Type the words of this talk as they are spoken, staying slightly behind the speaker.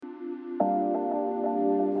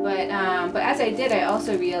But as I did, I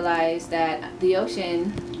also realized that the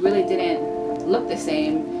ocean really didn't look the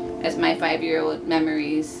same as my 5-year-old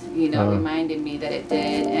memories, reminded me that it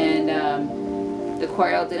did. And the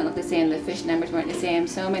coral didn't look the same, the fish numbers weren't the same.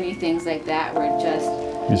 So many things like that were just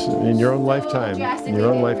in your own so lifetime. drastically In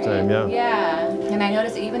your own different. lifetime, yeah. Yeah. And I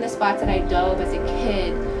noticed that even the spots that I dove as a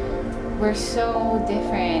kid were so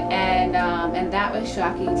different, and that was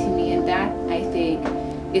shocking to me, and that, I think,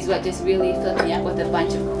 is what just really filled me up with a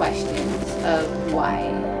bunch of questions of why.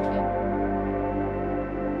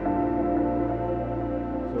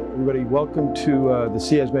 So everybody, welcome to the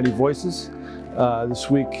Sea Has Many Voices. This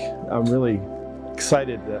week, I'm really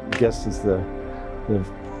excited that the guest is the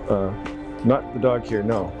not the dog here,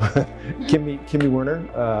 no. Kimi Werner,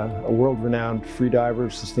 a world-renowned freediver,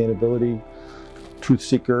 sustainability, truth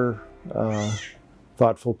seeker,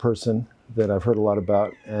 thoughtful person that I've heard a lot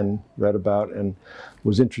about and read about, and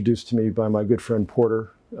was introduced to me by my good friend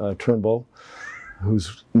Porter Turnbull,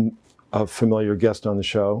 who's a familiar guest on the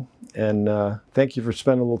show. And thank you for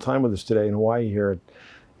spending a little time with us today in Hawaii here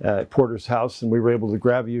at Porter's house. And we were able to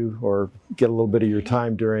grab you or get a little bit of your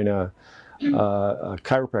time during a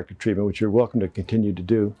chiropractic treatment, which you're welcome to continue to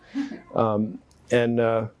do.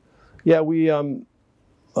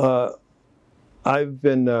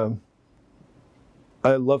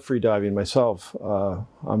 I love free diving myself.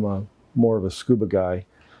 I'm more of a scuba guy,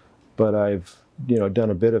 but I've done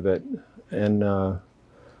a bit of it. And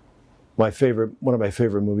one of my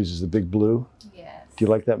favorite movies is The Big Blue. Yes. Do you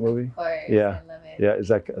like that movie? Of course. Yeah. I love it. Yeah.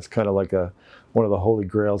 It's kind of like one of the holy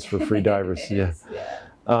grails for free divers. Yeah.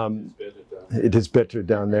 It is better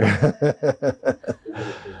down there.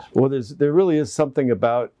 Well, there really is something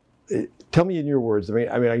about it. Tell me in your words. I mean,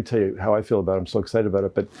 I can tell you how I feel about it. I'm so excited about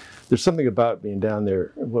it. But there's something about being down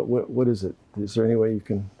there. What is it? Is there any way you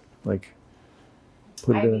can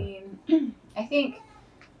put it in? I think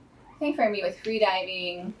for me with free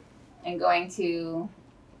diving and going to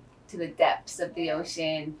the depths of the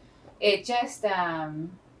ocean, it just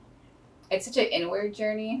it's such an inward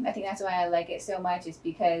journey. I think that's why I like it so much, is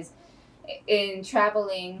because in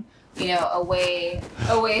traveling, away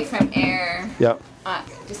from air, yep.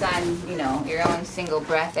 Just on, your own single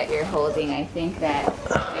breath that you're holding, I think that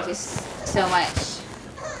there's just so much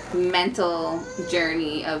mental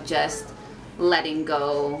journey of just letting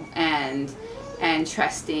go and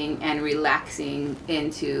trusting and relaxing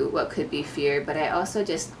into what could be fear. But I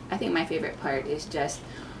think my favorite part is just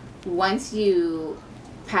once you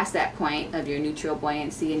pass that point of your neutral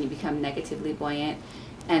buoyancy and you become negatively buoyant,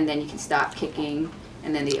 and then you can stop kicking,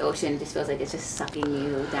 and then the ocean just feels like it's just sucking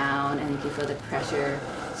you down, and you can feel the pressure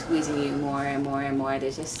squeezing you more and more and more.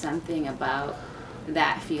 There's just something about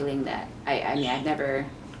that feeling that I've never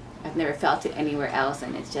felt it anywhere else,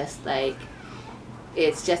 and it's just like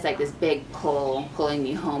this big pull pulling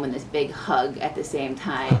me home, and this big hug at the same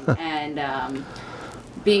time. And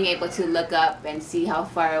being able to look up and see how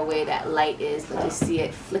far away that light is, but to see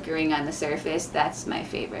it flickering on the surface, that's my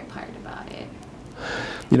favorite part about it.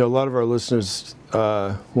 A lot of our listeners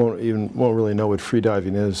won't really know what free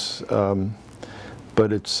diving is,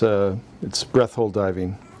 but it's breath hold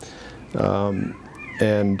diving, and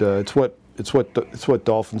it's what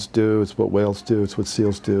dolphins do, it's what whales do, it's what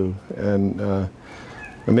seals do, and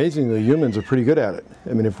amazingly, humans are pretty good at it.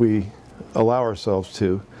 I mean, if we allow ourselves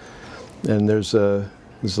to, and there's a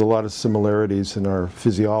lot of similarities in our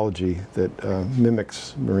physiology that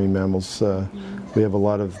mimics marine mammals. We have a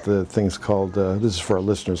lot of the things called, this is for our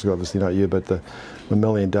listeners, obviously not you, but the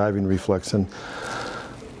mammalian diving reflex. And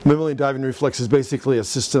mammalian diving reflex is basically a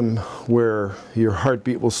system where your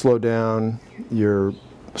heartbeat will slow down, your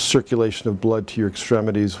circulation of blood to your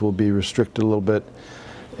extremities will be restricted a little bit,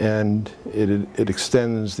 and it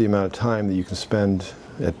extends the amount of time that you can spend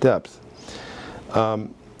at depth.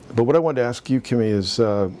 But what I wanted to ask you, Kimi, is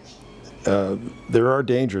there are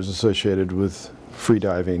dangers associated with free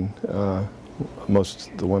diving.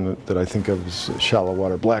 The one that I think of is shallow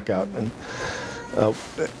water blackout, and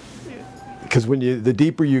because the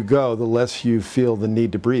deeper you go, the less you feel the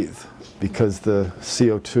need to breathe, because the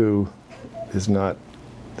CO2 is not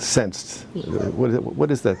sensed.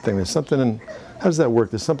 What is that thing? There's something in. How does that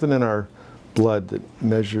work? There's something in our blood that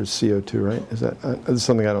measures CO2, right? Is that this is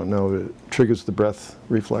something I don't know. It triggers the breath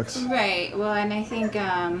reflex. Right. Well, and I think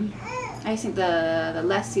the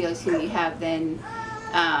less CO2 you have, then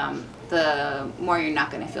the more you're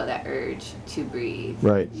not going to feel that urge to breathe.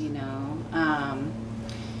 Right.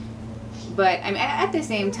 But I mean, at the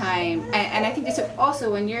same time, and I think this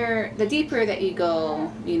also, when the deeper that you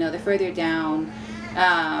go, the further down,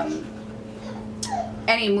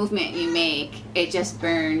 any movement you make, it just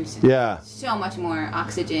burns Yeah. so much more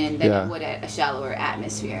oxygen than Yeah. it would at a shallower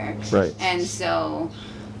atmosphere. Right. And so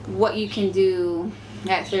what you can do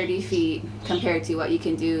at 30 feet compared to what you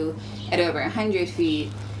can do at over 100 feet,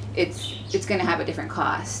 it's going to have a different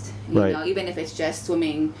cost. You Right. know, even if it's just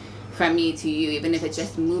swimming from me to you, even if it's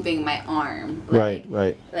just moving my arm. Right.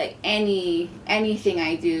 Right. Like anything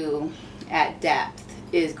I do at depth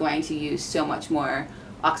is going to use so much more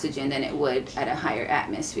oxygen than it would at a higher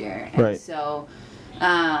atmosphere. And Right. so,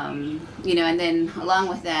 you know, and then along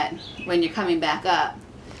with that, when you're coming back up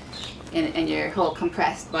and your whole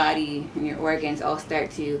compressed body and your organs all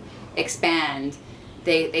start to expand,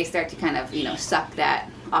 they start to kind of, you know, suck that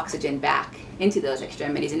oxygen back into those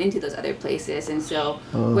extremities and into those other places. And so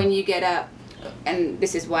when you get up, and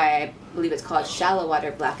this is why I believe it's called shallow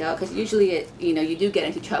water blackout, because usually you do get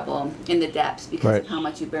into trouble in the depths because Right. of how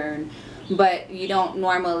much you burn, but you don't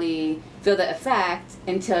normally feel the effect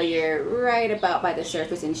until you're right about by the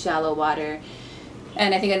surface in shallow water.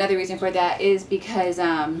 And I think another reason for that is because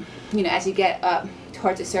you know, as you get up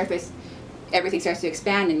towards the surface, everything starts to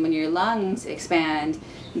expand, and when your lungs expand,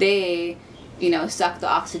 they, you know, suck the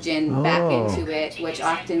oxygen back into it, which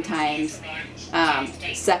oftentimes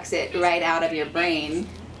sucks it right out of your brain.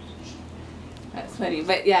 That's funny,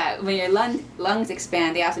 but yeah, when your lungs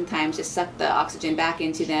expand, they oftentimes just suck the oxygen back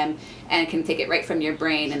into them and can take it right from your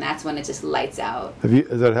brain, and that's when it just lights out.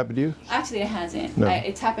 Has that happened to you? Actually, it hasn't. No.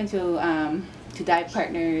 It's happened to dive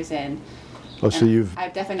partners, and So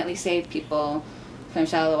I've definitely saved people from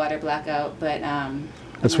shallow water blackout, but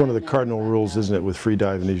that's one of the cardinal rules, isn't it, with free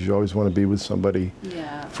diving, is you always want to be with somebody.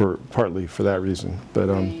 Yeah. Partly for that reason, but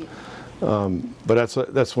Right. but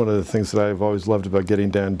that's one of the things that I've always loved about getting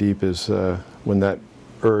down deep is when that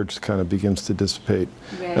urge kind of begins to dissipate.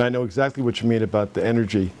 Right. And I know exactly what you mean about the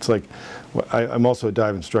energy. It's like I'm also a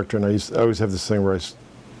dive instructor, and I always have this thing where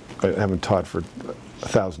I haven't taught for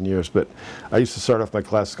 1,000 years, but I used to start off my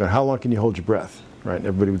classes going, "How long can you hold your breath?" Right? And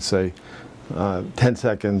everybody would say 10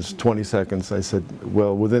 seconds, 20 seconds. I said,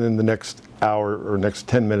 well, within the next hour or next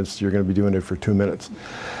 10 minutes, you're going to be doing it for 2 minutes.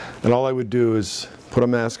 And all I would do is put a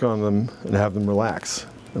mask on them and have them relax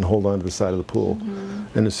and hold on to the side of the pool.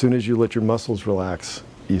 Mm-hmm. And as soon as you let your muscles relax,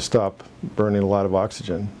 you stop burning a lot of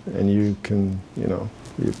oxygen, and you can, you know,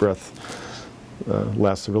 your breath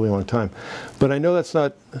lasts a really long time. But I know that's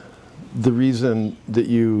not the reason that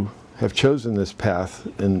you have chosen this path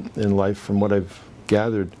in life. From what I've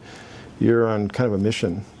gathered, you're on kind of a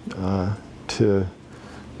mission to,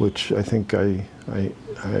 which I think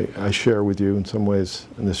I share with you in some ways,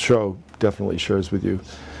 and this show definitely shares with you,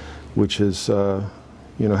 which is,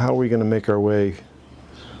 you know, how are we going to make our way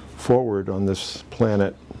forward on this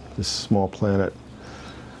planet, this small planet,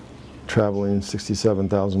 traveling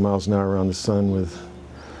 67,000 miles an hour around the sun with,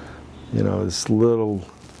 you know, this little.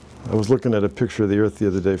 I was looking at a picture of the Earth the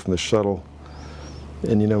other day from the shuttle,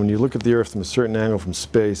 and you know, when you look at the Earth from a certain angle from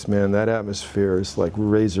space, man, that atmosphere is like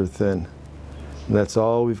razor thin, and that's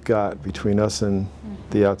all we've got between us and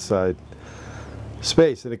the outside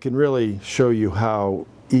space, and it can really show you how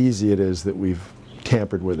easy it is that we've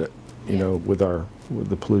tampered with it, you know, with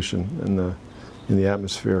the pollution in the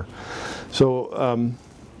atmosphere. So,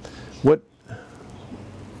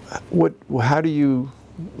 how do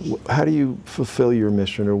you fulfill your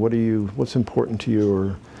mission, or what's important to you,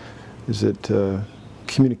 or is it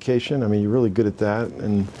communication? I mean, you're really good at that.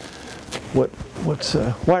 And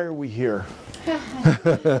why are we here? You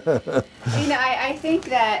know, I think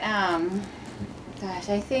that,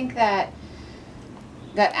 I think that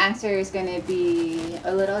answer is going to be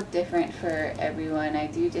a little different for everyone. I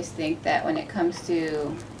do just think that when it comes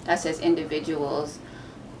to us as individuals,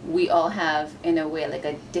 we all have, in a way, like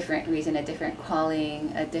a different reason, a different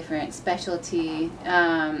calling, a different specialty,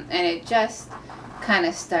 and it just kind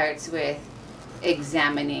of starts with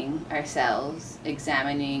examining ourselves,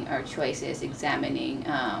 examining our choices, examining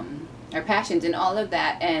our passions, and all of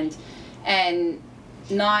that, and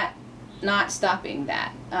not stopping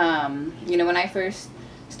that. You know, when I first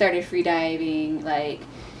started freediving, like,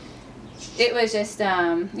 it was just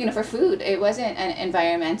you know, for food. It wasn't an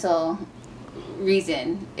environmental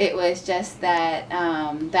reason. It was just that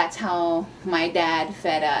that's how my dad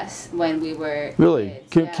fed us when we were Really?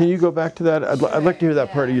 kids. Can you go back to that? I'd like to hear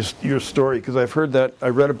that part of your story, because I've heard that. I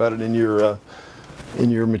read about it in your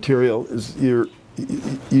material.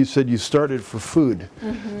 You said you started for food.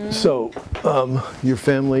 Mm-hmm. So your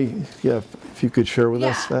family, yeah, if you could share with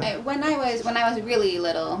us that. When I was really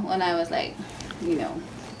little, when I was like, you know,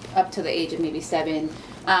 up to the age of maybe 7.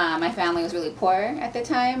 My family was really poor at the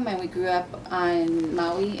time, and we grew up on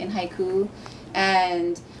Maui in Haiku,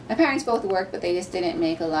 And my parents both worked, but they just didn't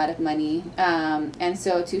make a lot of money. And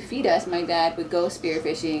so to feed us, my dad would go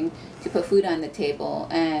spearfishing to put food on the table.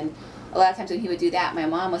 And a lot of times when he would do that, my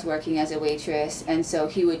mom was working as a waitress, and so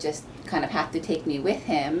he would just kind of have to take me with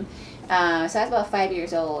him. So I was about 5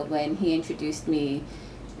 years old when he introduced me,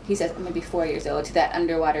 he says maybe 4 years old, to that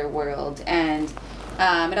underwater world. And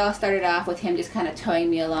it all started off with him just kind of towing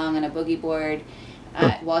me along on a boogie board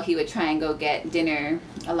while he would try and go get dinner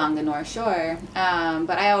along the North Shore.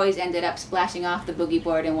 But I always ended up splashing off the boogie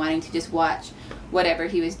board and wanting to just watch whatever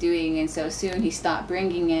he was doing, and so soon he stopped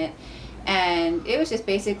bringing it. And it was just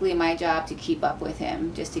basically my job to keep up with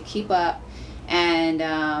him, just to keep up. And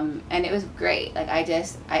it was great. Like, I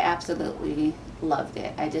absolutely loved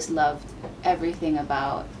it. I just loved everything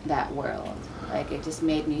about that world. Like, it just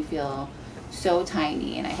made me feel so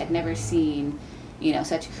tiny, and I had never seen,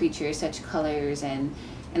 such creatures, such colors, and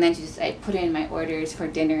then I put in my orders for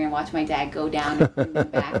dinner and watch my dad go down and bring them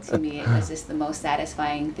back to me. It was just the most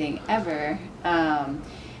satisfying thing ever.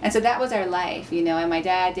 And so that was our life, and my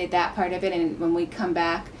dad did that part of it. And when we'd come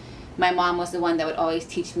back, my mom was the one that would always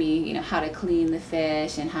teach me, how to clean the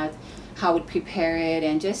fish and how would prepare it,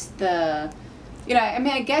 and just the,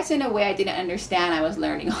 I guess in a way I didn't understand I was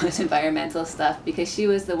learning all this environmental stuff, because she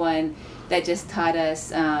was the one that just taught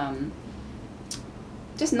us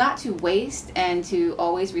just not to waste and to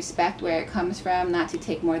always respect where it comes from, not to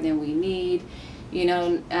take more than we need,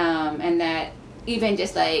 and that even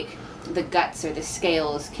just like the guts or the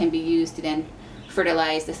scales can be used to then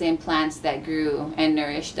fertilize the same plants that grew and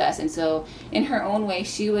nourished us. And so in her own way,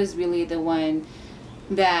 she was really the one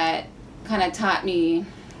that kind of taught me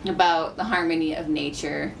about the harmony of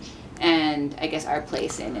nature and I guess our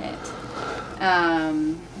place in it.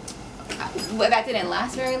 But that didn't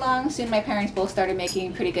last very long. Soon my parents both started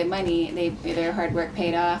making pretty good money. Their hard work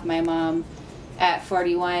paid off. My mom at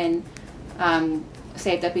 41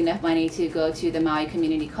 saved up enough money to go to the Maui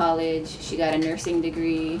Community College. She got a nursing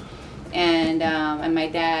degree, and my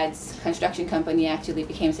dad's construction company actually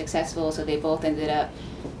became successful, so they both ended up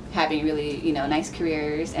having really nice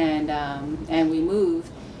careers, and we moved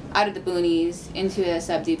out of the boonies into a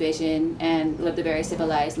subdivision and lived a very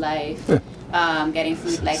civilized life, getting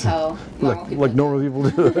food like how normal people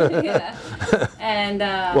do. Yeah. And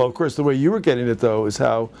well, of course, the way you were getting it though is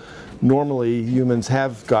how normally humans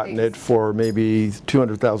have gotten it for maybe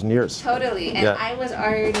 200,000 years. Totally. And I was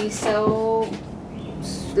already so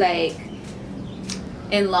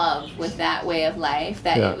in love with that way of life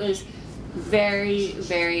that it was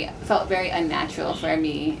felt very unnatural for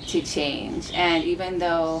me to change. And even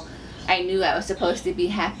though I knew I was supposed to be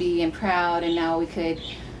happy and proud, and now we could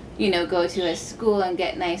go to a school and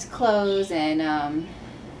get nice clothes and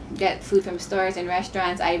get food from stores and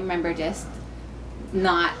restaurants, I remember just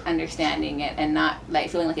not understanding it and not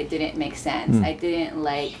feeling like it didn't make sense. I didn't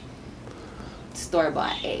like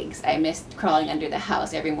store-bought eggs. I missed crawling under the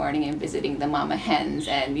house every morning and visiting the mama hens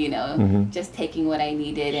and just taking what I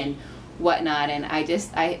needed and whatnot. And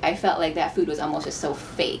I felt like that food was almost just so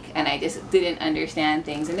fake, and I just didn't understand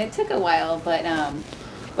things. And it took a while, but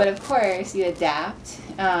of course you adapt.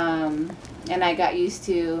 And I got used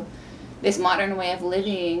to this modern way of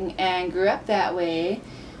living and grew up that way.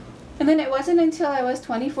 And then it wasn't until I was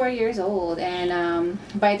 24 years old, and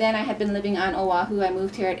by then I had been living on Oahu. I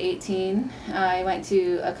moved here at 18. I went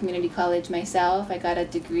to a community college myself. I got a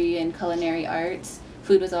degree in culinary arts.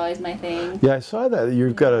 Food was always my thing. Yeah, I saw that.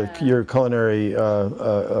 You've got your culinary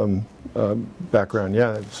background.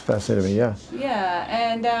 Yeah, it's fascinating me. Yeah. Yeah,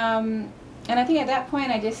 and I think at that point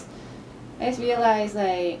I just realized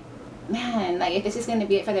man, if this is going to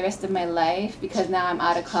be it for the rest of my life, because now I'm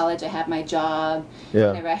out of college, I have my job in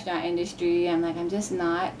the restaurant industry, I'm just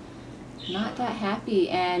not that happy.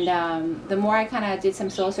 And the more I kind of did some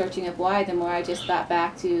soul searching of why, the more I just thought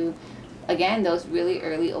back to, again, those really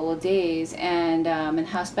early old days and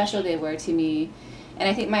how special they were to me. And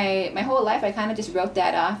I think my whole life I kind of just wrote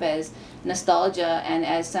that off as nostalgia and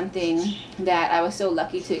as something that I was so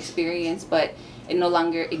lucky to experience, but it no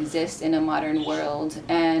longer exists in a modern world.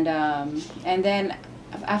 And then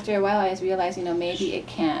after a while I just realized, maybe it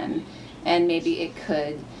can, and maybe it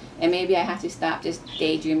could, and maybe I have to stop just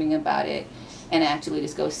daydreaming about it and actually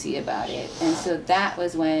just go see about it. And so that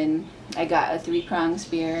was when I got a 3-prong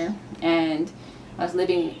spear, and I was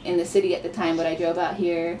living in the city at the time, but I drove out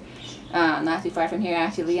here, not too far from here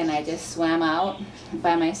actually, and I just swam out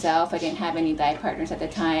by myself. I didn't have any dive partners at the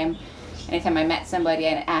time. Anytime I met somebody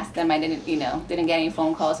and asked them, I didn't get any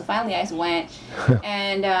phone calls. So finally I just went,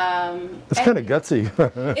 and it's kind of gutsy.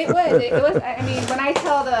 It was. I mean, when I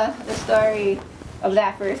tell the story of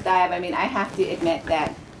that first dive, I have to admit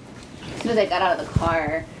that as soon as I got out of the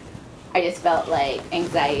car, I just felt like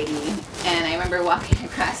anxiety. And I remember walking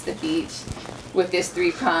across the beach with this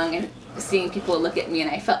 3-prong and seeing people look at me,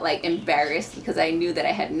 and I felt like embarrassed because I knew that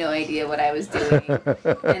I had no idea what I was doing.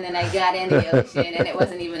 And then I got in the ocean, and it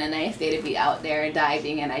wasn't even a nice day to be out there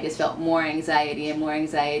diving, and I just felt more anxiety and more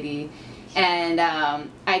anxiety. And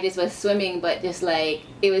I just was swimming, but just like,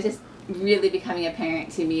 it was just really becoming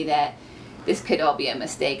apparent to me that this could all be a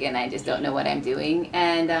mistake, and I just don't know what I'm doing.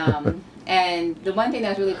 And and the one thing that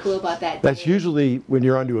was really cool about that That's day, usually when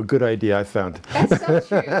you're onto a good idea, I found. that's so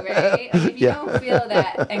true, right? Like, if you Yeah. don't feel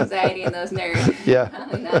that anxiety and those nerves, Yeah. you're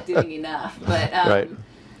probably not doing enough. But Right.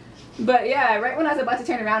 but yeah, right when I was about to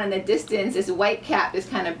turn around in the distance, this white cap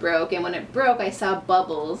just kind of broke, and when it broke, I saw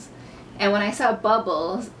bubbles. And when I saw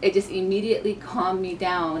bubbles, it just immediately calmed me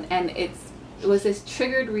down, and it was this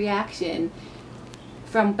triggered reaction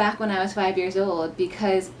from back when I was 5 years old,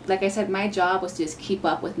 because like I said, my job was to just keep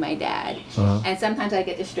up with my dad. And sometimes I'd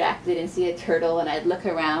get distracted and see a turtle, and I'd look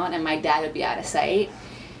around and my dad would be out of sight,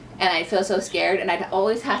 and I'd feel so scared, and I'd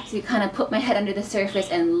always have to kind of put my head under the surface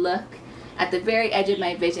and look at the very edge of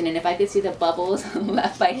my vision, and if I could see the bubbles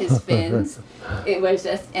left by his fins, it was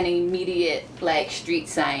just an immediate like street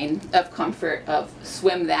sign of comfort of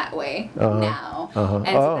swim that way now. And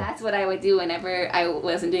so that's what I would do whenever I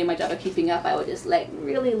wasn't doing my job of keeping up. I would just like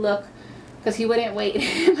really look, because he wouldn't wait,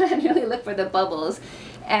 but I'd really look for the bubbles,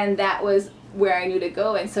 and that was where I knew to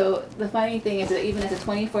go. And so the funny thing is that even as a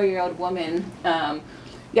 24-year-old woman,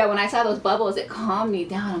 yeah, when I saw those bubbles, it calmed me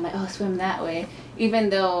down. I'm like, oh, swim that way, even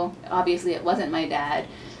though obviously it wasn't my dad.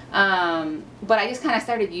 But I just kind of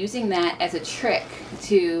started using that as a trick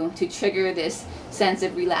to trigger this sense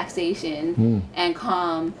of relaxation and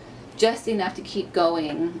calm, just enough to keep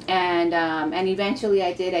going. And eventually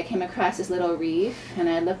I did. I came across this little reef, and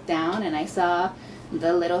I looked down and I saw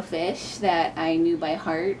the little fish that I knew by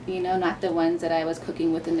heart, you know, not the ones that I was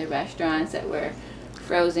cooking with in the restaurants that were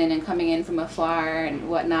frozen and coming in from afar and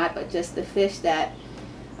whatnot, but just the fish that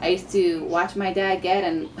I used to watch my dad get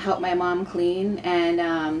and help my mom clean.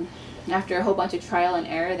 And after a whole bunch of trial and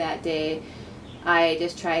error that day, I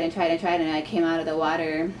just tried, and I came out of the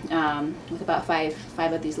water with about five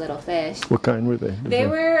of these little fish. What kind were they? They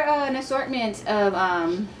were an assortment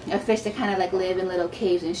of fish that kind of like live in little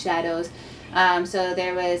caves and shadows. So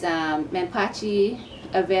there was Mempachi,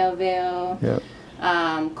 a veil,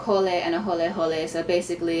 Kole, and a hole. So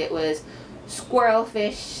basically it was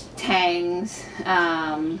squirrelfish, tangs,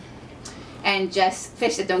 and just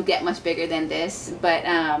fish that don't get much bigger than this. But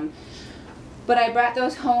I brought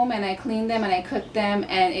those home, and I cleaned them, and I cooked them,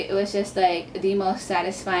 and it was just like the most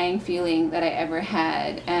satisfying feeling that I ever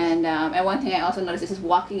had. And one thing I also noticed is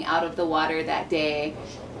walking out of the water that day,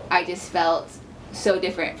 I just felt so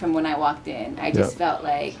different from when I walked in. I just felt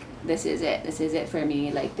like, this is it for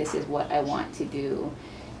me, like this is what I want to do.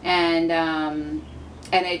 And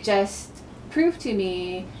it just proved to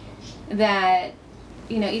me that,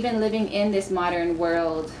 you know, even living in this modern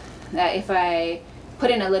world, that if I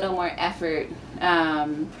put in a little more effort,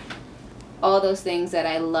 all those things that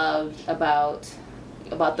I loved about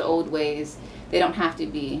the old ways, they don't have to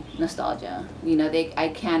be nostalgia. You know, I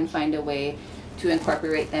can find a way to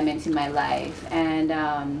incorporate them into my life.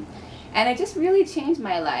 And it just really changed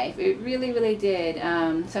my life. It really, really did.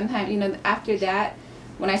 Sometimes, you know, after that,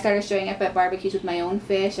 when I started showing up at barbecues with my own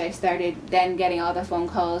fish, I started then getting all the phone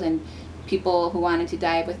calls and people who wanted to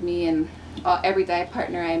dive with me, and every dive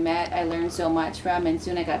partner I met, I learned so much from, and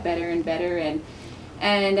soon I got better and better. And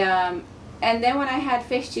then when I had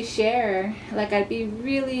fish to share, like, I'd be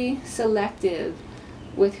really selective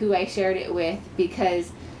with who I shared it with,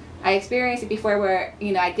 because I experienced it before where,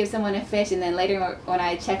 you know, I'd give someone a fish, and then later when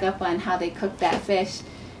I check up on how they cook that fish,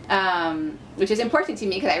 which is important to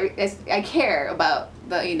me because I care about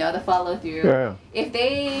the follow through. Yeah. If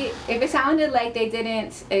it sounded like they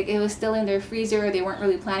didn't, it was still in their freezer, or they weren't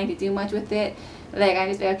really planning to do much with it, like, I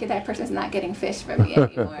just be like, okay, that person's not getting fish from me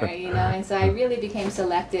anymore, you know. And so I really became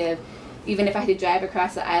selective, even if I had to drive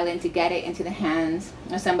across the island to get it into the hands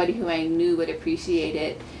of somebody who I knew would appreciate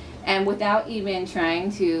it. And without even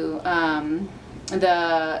trying to,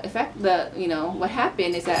 what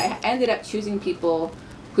happened is that I ended up choosing people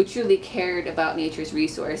who truly cared about nature's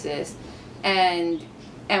resources. And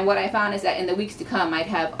what I found is that in the weeks to come, I'd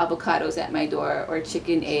have avocados at my door, or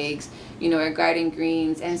chicken eggs, you know, or garden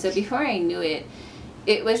greens. And so before I knew it,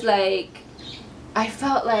 it was like, I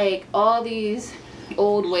felt like all these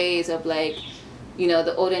old ways of, like, you know,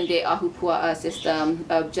 the olden day ahupua'a system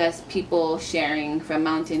of just people sharing from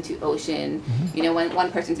mountain to ocean. Mm-hmm. You know, when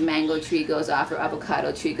one person's mango tree goes off or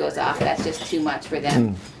avocado tree goes off, that's just too much for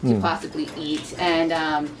them to possibly eat.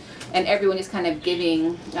 And everyone is kind of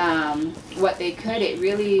giving what they could. It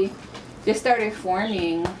really just started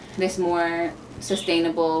forming this more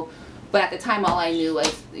sustainable, but at the time all I knew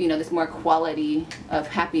was, this more quality of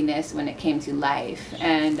happiness when it came to life.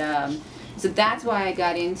 And so that's why I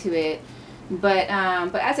got into it. But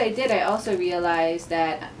as I did, I also realized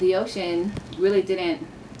that the ocean really didn't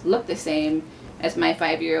look the same as my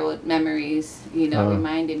 5-year-old memories,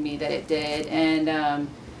 reminded me that it did. And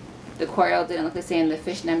the coral didn't look the same, the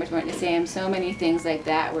fish numbers weren't the same. So many things like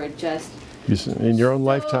that were just in your own so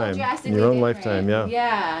lifetime. In your own different. lifetime, yeah.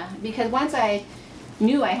 Yeah, because once I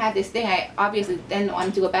knew I had this thing, I obviously then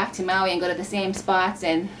wanted to go back to Maui and go to the same spots,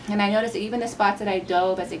 and I noticed that even the spots that I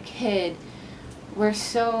dove as a kid were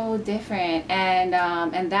so different,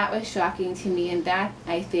 and that was shocking to me, and that,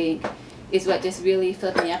 I think, is what just really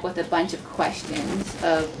filled me up with a bunch of questions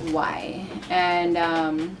of why. And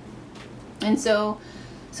so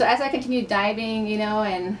as I continued diving,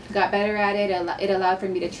 and got better at it, it allowed for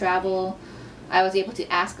me to travel. I was able to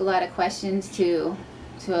ask a lot of questions to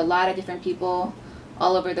a lot of different people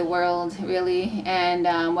all over the world, really, and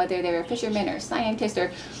whether they were fishermen or scientists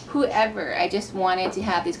or whoever, I just wanted to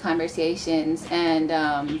have these conversations and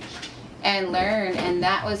learn. And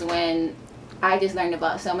that was when I just learned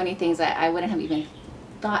about so many things that I wouldn't have even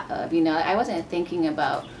thought of. I wasn't thinking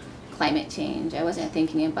about climate change. I wasn't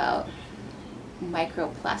thinking about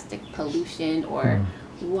microplastic pollution or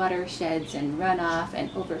watersheds and runoff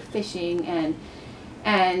and overfishing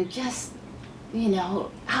and just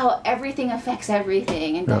how everything affects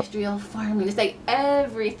everything, industrial farming, it's like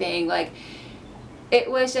everything, like it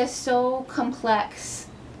was just so complex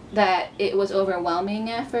that it was overwhelming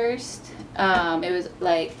at first. It was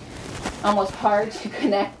like almost hard to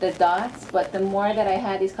connect the dots, but the more that I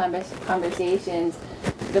had these conversations,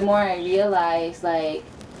 the more I realized, like,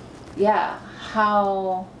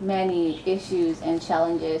 how many issues and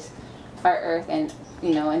challenges our Earth and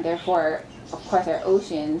therefore, of course, our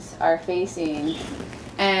oceans are facing.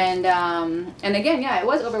 And again, it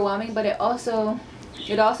was overwhelming, but it also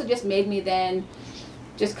just made me then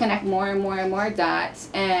just connect more and more and more dots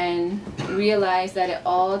and realize that it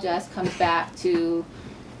all just comes back to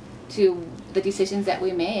the decisions that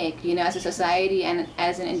we make, as a society and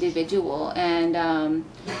as an individual. And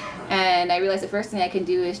I realized the first thing I can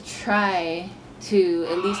do is try to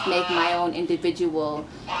at least make my own individual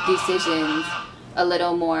decisions a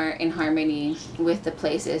little more in harmony with the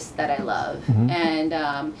places that I love.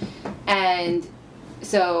 And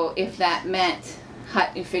so if that meant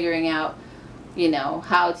figuring out,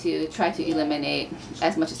 how to try to eliminate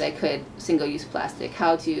as much as I could single-use plastic,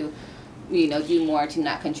 how to do more to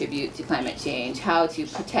not contribute to climate change, how to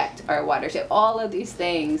protect our watershed, all of these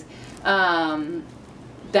things,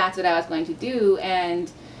 that's what I was going to do.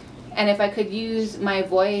 And if I could use my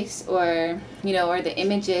voice or the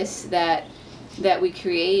images that we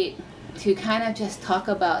create to kind of just talk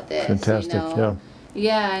about this. Fantastic,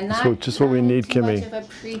 Yeah, not just what we need, too Kimi. much of a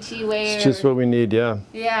preachy way. It's just what we need, Yeah,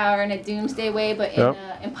 or in a doomsday way, but in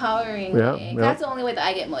an empowering way. That's the only way that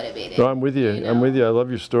I get motivated. No, I'm with you. I'm with you. I love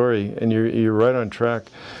your story, and you're right on track.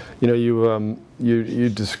 You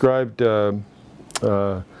described you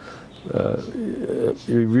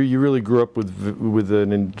really grew up with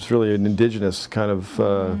it's really an indigenous kind of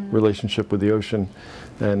relationship with the ocean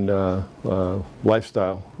and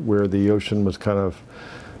lifestyle, where the ocean was kind of,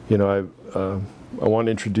 I want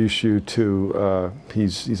to introduce you to,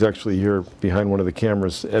 he's actually here behind one of the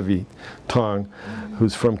cameras, Evie Tong,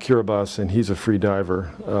 who's from Kiribati, and he's a free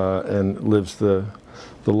diver and lives the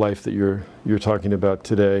life that you're talking about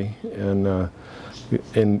today. And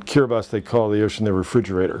in Kiribati, they call the ocean the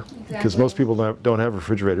refrigerator, because most people don't have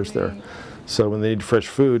refrigerators there. So when they need fresh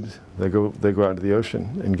food, they go out into the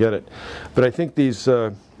ocean and get it. But I think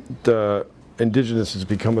the indigenous has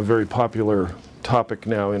become a very popular topic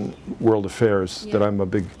now in world affairs that I'm a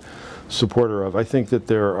big supporter of. I think that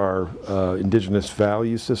there are indigenous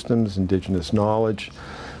value systems, indigenous knowledge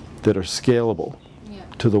that are scalable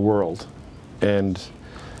to the world. And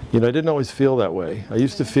I didn't always feel that way. I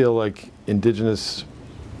used to feel like indigenous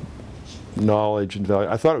knowledge and value,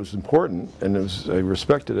 I thought it was important, and I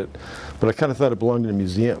respected it, but I kind of thought it belonged in a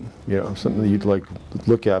museum, something that you'd like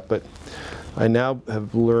look at. But I now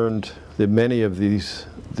have learned that many of these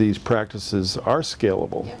practices are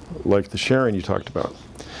scalable, like the sharing you talked about.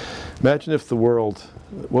 Imagine if the world,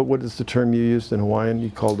 what is the term you used in Hawaiian?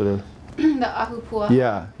 You called it a... The ahupua.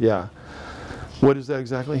 Yeah. What is that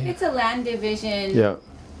exactly? It's a land division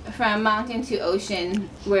from mountain to ocean,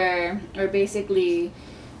 where basically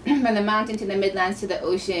from the mountain to the midlands to the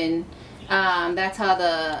ocean, that's how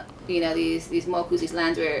these mokus, these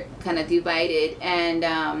lands were kind of divided,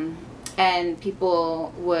 and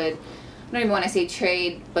people would I don't even want to say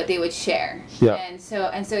trade, but they would share. Yeah. And so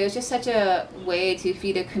it was just such a way to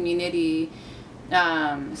feed a community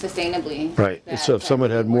sustainably. Right. So if someone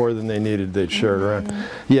had more than they needed, they'd share it around.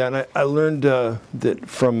 Yeah, and I learned that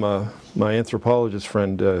from my anthropologist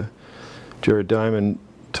friend, Jared Diamond,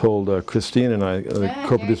 told Christine and I,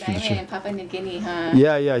 co-produced for the show. In Papua New Guinea, huh?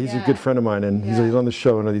 Yeah, he's a good friend of mine, and he's on the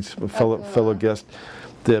show, and he's a fellow guest.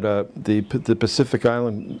 That the Pacific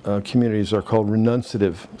Island communities are called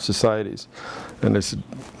renunciative societies, and I said,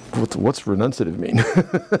 "What's renunciative mean?"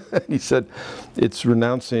 And he said, "It's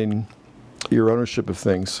renouncing your ownership of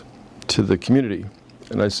things to the community."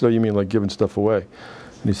 And I said, "Oh, you mean like giving stuff away?"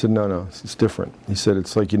 And he said, "No, it's different." He said,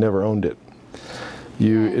 "It's like you never owned it.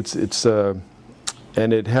 It's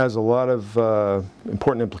and it has a lot of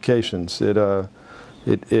important implications. It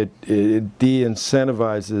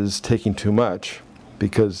de-incentivizes taking too much,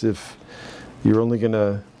 because if you're only going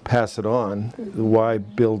to pass it on, why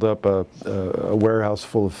build up a warehouse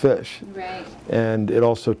full of fish?" Right. And it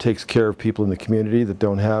also takes care of people in the community that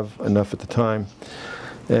don't have enough at the time.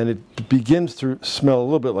 And it begins to smell a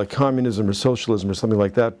little bit like communism or socialism or something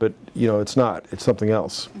like that, but it's not. It's something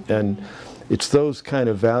else. And it's those kind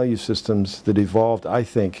of value systems that evolved, I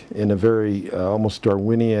think, in a very almost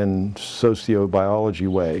Darwinian sociobiology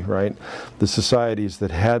way, right? The societies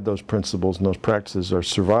that had those principles and those practices are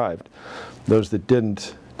survived. Those that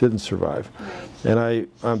didn't survive. Right. And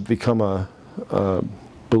I've become a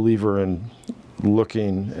believer in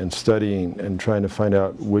looking and studying and trying to find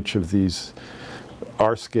out which of these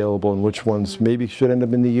are scalable and which ones maybe should end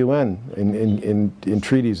up in the UN in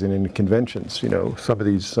treaties and in conventions. Some of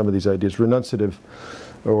these ideas. Renunciative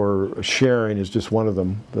or sharing is just one of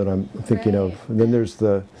them that I'm thinking of. And then there's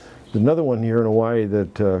another one here in Hawaii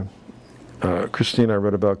that Christine I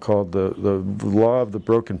read about called the law of the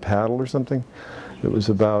broken paddle or something. It was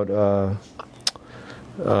about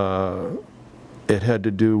it had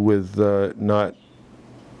to do with not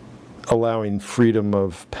allowing freedom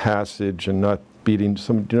of passage and not beating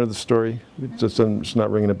some. Do you know the story? It's not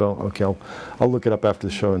ringing a bell. Okay, I'll look it up after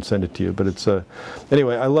the show and send it to you. But it's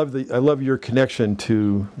anyway. I love your connection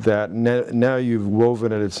to that. Now you've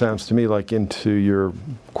woven it. It sounds to me like into your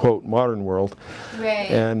quote modern world, right?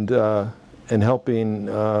 And helping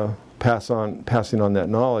passing on that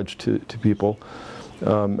knowledge to people.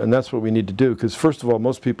 And that's what we need to do, because first of all,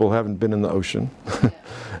 most people haven't been in the ocean,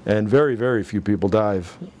 and very, very few people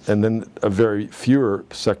dive, and then a very fewer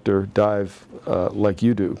sector dive like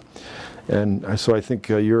you do, and so I think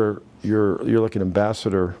you're like an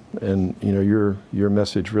ambassador, and your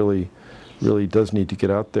message really does need to get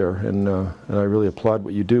out there, and I really applaud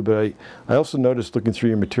what you do. But I also noticed, looking through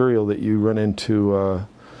your material, that you run into a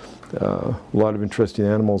lot of interesting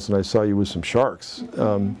animals, and I saw you with some sharks.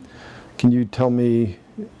 Can you tell me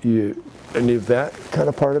any of that kind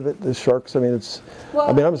of part of it, the sharks? I mean,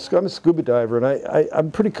 I'm a scuba diver, and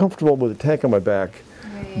I'm pretty comfortable with a tank on my back.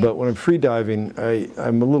 Right. But when I'm free diving,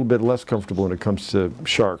 I'm a little bit less comfortable when it comes to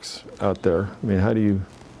sharks out there. I mean, how do you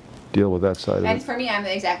deal with that side of it? And for me, I'm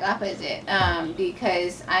the exact opposite,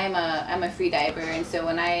 because I'm a free diver, and so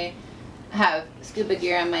when I have scuba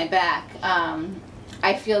gear on my back,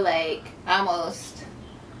 I feel like I almost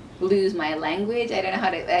lose my language. I don't know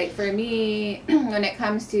how to, for me, when it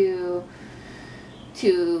comes to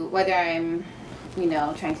whether I'm,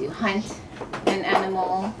 trying to hunt an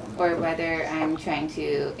animal, or whether I'm trying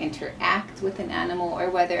to interact with an animal,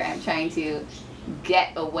 or whether I'm trying to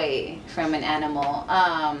get away from an animal,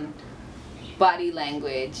 body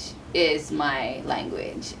language is my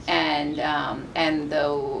language, and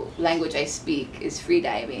the language I speak is free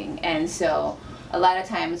diving. And so a lot of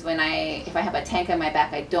times if I have a tank on my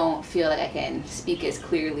back, I don't feel like I can speak as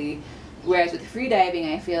clearly. Whereas with free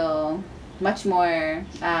diving, I feel much more,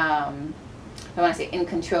 I want to say in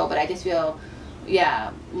control, but I just feel,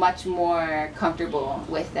 much more comfortable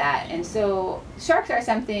with that. And so sharks are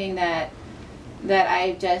something that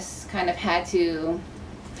I just kind of had to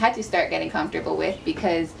start getting comfortable with,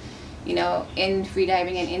 because, in free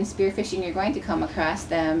diving and in spearfishing, you're going to come across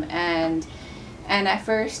them. And at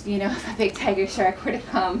first, if a big tiger shark were to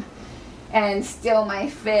come and steal my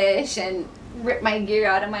fish and rip my gear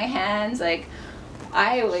out of my hands, like,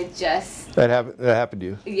 I would just... That happened to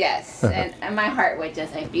you? Yes. and my heart would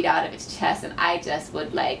just beat out of its chest, and I just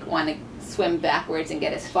would want to swim backwards and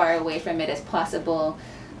get as far away from it as possible.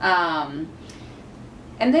 And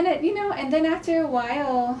then and then after a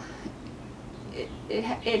while,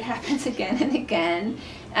 it happens again and again,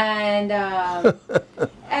 and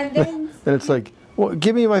and then it's like, well,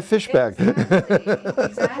 give me my fish back.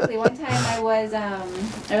 Exactly. One time I was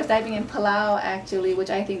diving in Palau, actually, which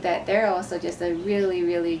I think that they're also just a really,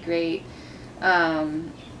 really great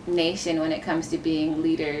nation when it comes to being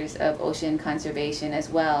leaders of ocean conservation as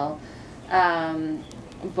well.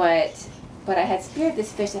 But I had speared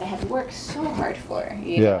this fish that I had worked so hard for.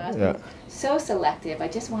 You know, I was being so selective. I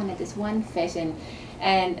just wanted this one fish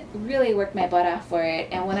and really worked my butt off for it.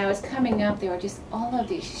 And when I was coming up, there were just all of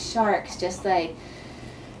these sharks just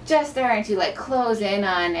starting to like close in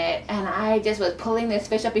on it. And I just was pulling this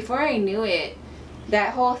fish up. Before I knew it,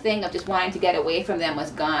 that whole thing of just wanting to get away from them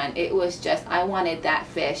was gone. It was just, I wanted that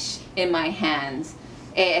fish in my hands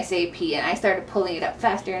ASAP, and I started pulling it up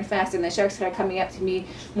faster and faster, and the sharks started coming up to me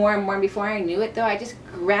more and more. And before I knew it, though, I just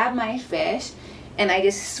grabbed my fish and I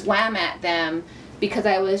just swam at them because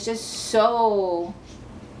I was just so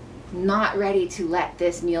not ready to let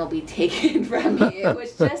this meal be taken from me. It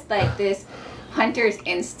was just like this hunter's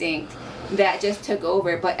instinct that just took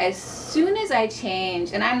over. But as soon as I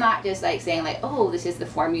changed, and I'm not just like saying like, oh, this is the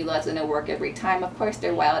formula, it's going to work every time. Of course,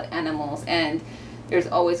 they're wild animals and there's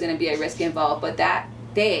always going to be a risk involved. But that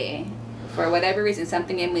day, for whatever reason,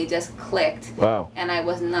 something in me just clicked. Wow. And I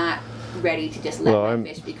was not ready to just let my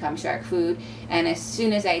fish become shark food. And as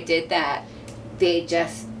soon as I did that, they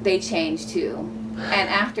changed too. And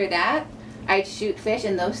after that, I'd shoot fish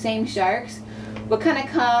and those same sharks would kind of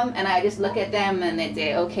come and I just look at them and they'd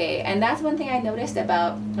say, okay. And that's one thing I noticed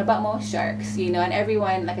about most sharks, you know, and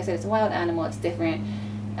everyone, like I said, it's a wild animal, it's different.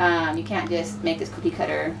 You can't just make this cookie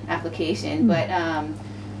cutter application, but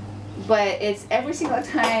it's every single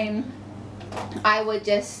time I would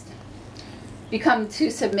just become too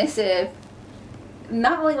submissive.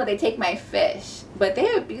 Not only would they take my fish, but they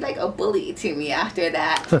would be like a bully to me after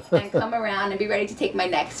that and come around and be ready to take my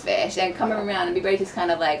next fish and come around and be ready to kind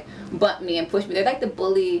of like bump me and push me. They're like the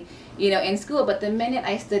bully, you know, in school. But the minute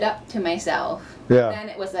I stood up to myself, then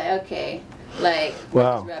it was like, okay, like,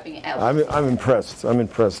 wow, rubbing it out. I'm impressed.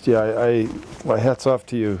 Yeah, my hat's off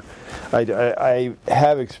to you. I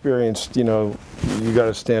have experienced, you know, you got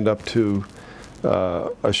to stand up to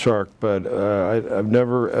a shark, but I've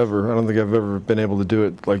never ever, I don't think I've ever been able to do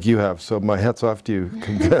it like you have. So my hat's off to you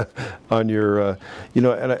on your, you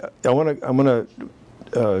know, and I'm gonna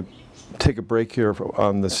take a break here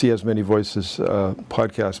on the See As Many Voices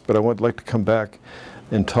podcast, but I would like to come back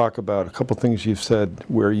and talk about a couple things you've said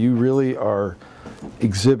where you really are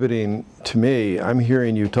exhibiting, to me, I'm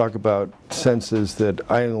hearing you talk about senses that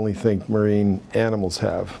I only think marine animals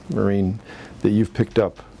have, that you've picked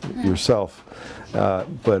up yourself.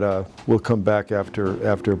 But we'll come back after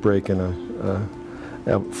a break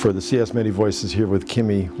for the See As Many Voices here with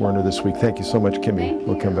Kimi Werner this week. Thank you so much, Kimi.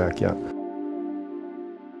 We'll come back, yeah.